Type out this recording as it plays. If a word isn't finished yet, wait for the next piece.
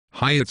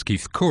Hi, it's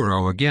Keith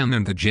Curo again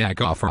in the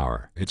jack-off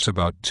hour. It's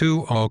about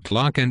 2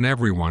 o'clock and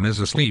everyone is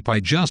asleep.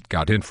 I just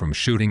got in from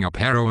shooting up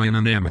heroin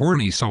and am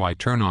horny, so I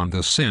turn on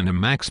the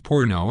Cinemax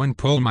porno and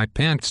pull my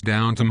pants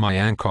down to my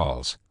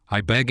ankles. I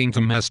begging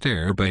to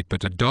masturbate,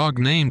 but a dog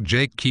named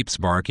Jake keeps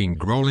barking,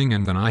 growling,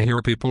 and then I hear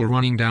people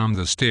running down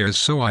the stairs,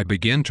 so I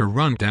begin to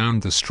run down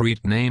the street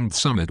named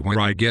Summit,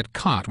 where I get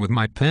caught with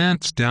my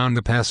pants down.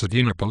 The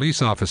Pasadena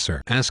police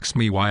officer asks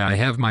me why I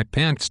have my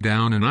pants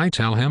down, and I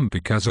tell him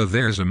because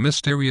there's a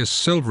mysterious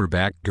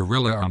silverback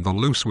gorilla on the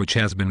loose which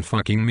has been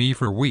fucking me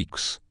for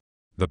weeks.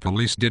 The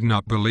police did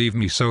not believe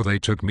me, so they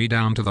took me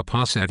down to the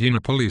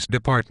Pasadena Police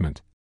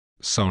Department.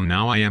 So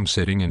now I am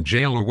sitting in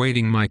jail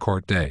awaiting my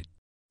court date.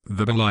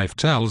 The life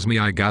tells me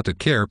I got a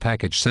care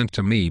package sent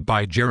to me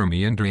by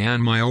Jeremy and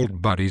Brianne, my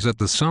old buddies at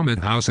the Summit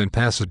House in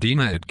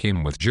Pasadena. It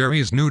came with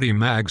Jerry's nudie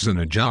mags and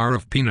a jar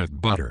of peanut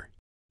butter.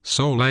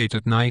 So late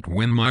at night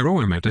when my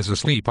roommate is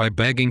asleep, I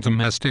begging to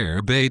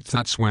masturbate.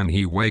 That's when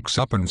he wakes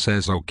up and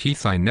says, "Oh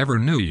Keith, I never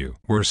knew you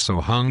were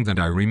so hung," that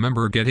I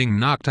remember getting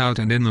knocked out,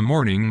 and in the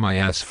morning my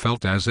ass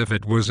felt as if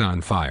it was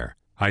on fire.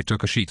 I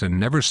took a sheet and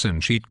never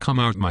seen sheet come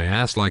out my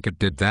ass like it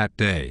did that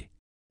day.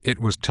 It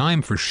was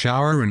time for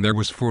shower, and there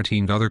was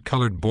 14 other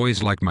colored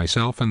boys like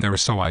myself in there,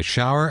 so I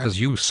shower as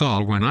you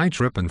saw when I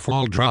trip and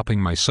fall,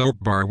 dropping my soap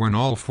bar when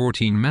all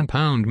 14 men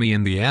pound me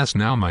in the ass.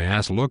 Now my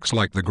ass looks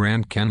like the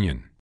Grand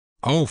Canyon.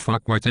 Oh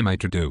fuck, what am I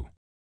to do?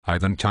 I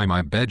then tie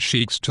my bed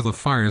sheets to the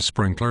fire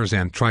sprinklers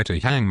and try to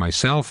hang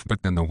myself,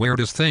 but then the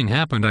weirdest thing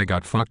happened. I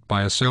got fucked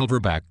by a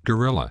silverback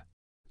gorilla.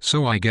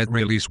 So I get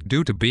released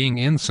due to being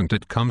innocent.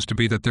 It comes to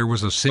be that there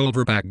was a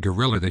silverback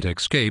gorilla that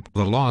escaped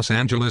the Los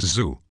Angeles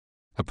Zoo.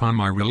 Upon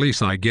my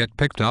release, I get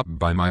picked up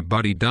by my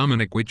buddy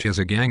Dominic, which is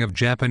a gang of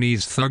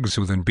Japanese thugs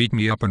who then beat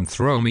me up and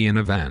throw me in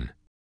a van.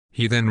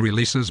 He then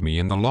releases me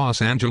in the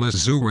Los Angeles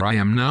Zoo, where I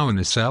am now in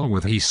a cell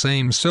with the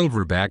same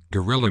silverback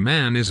gorilla.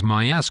 Man, is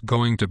my ass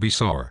going to be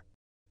sore.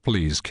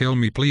 Please kill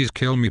me, please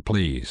kill me,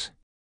 please.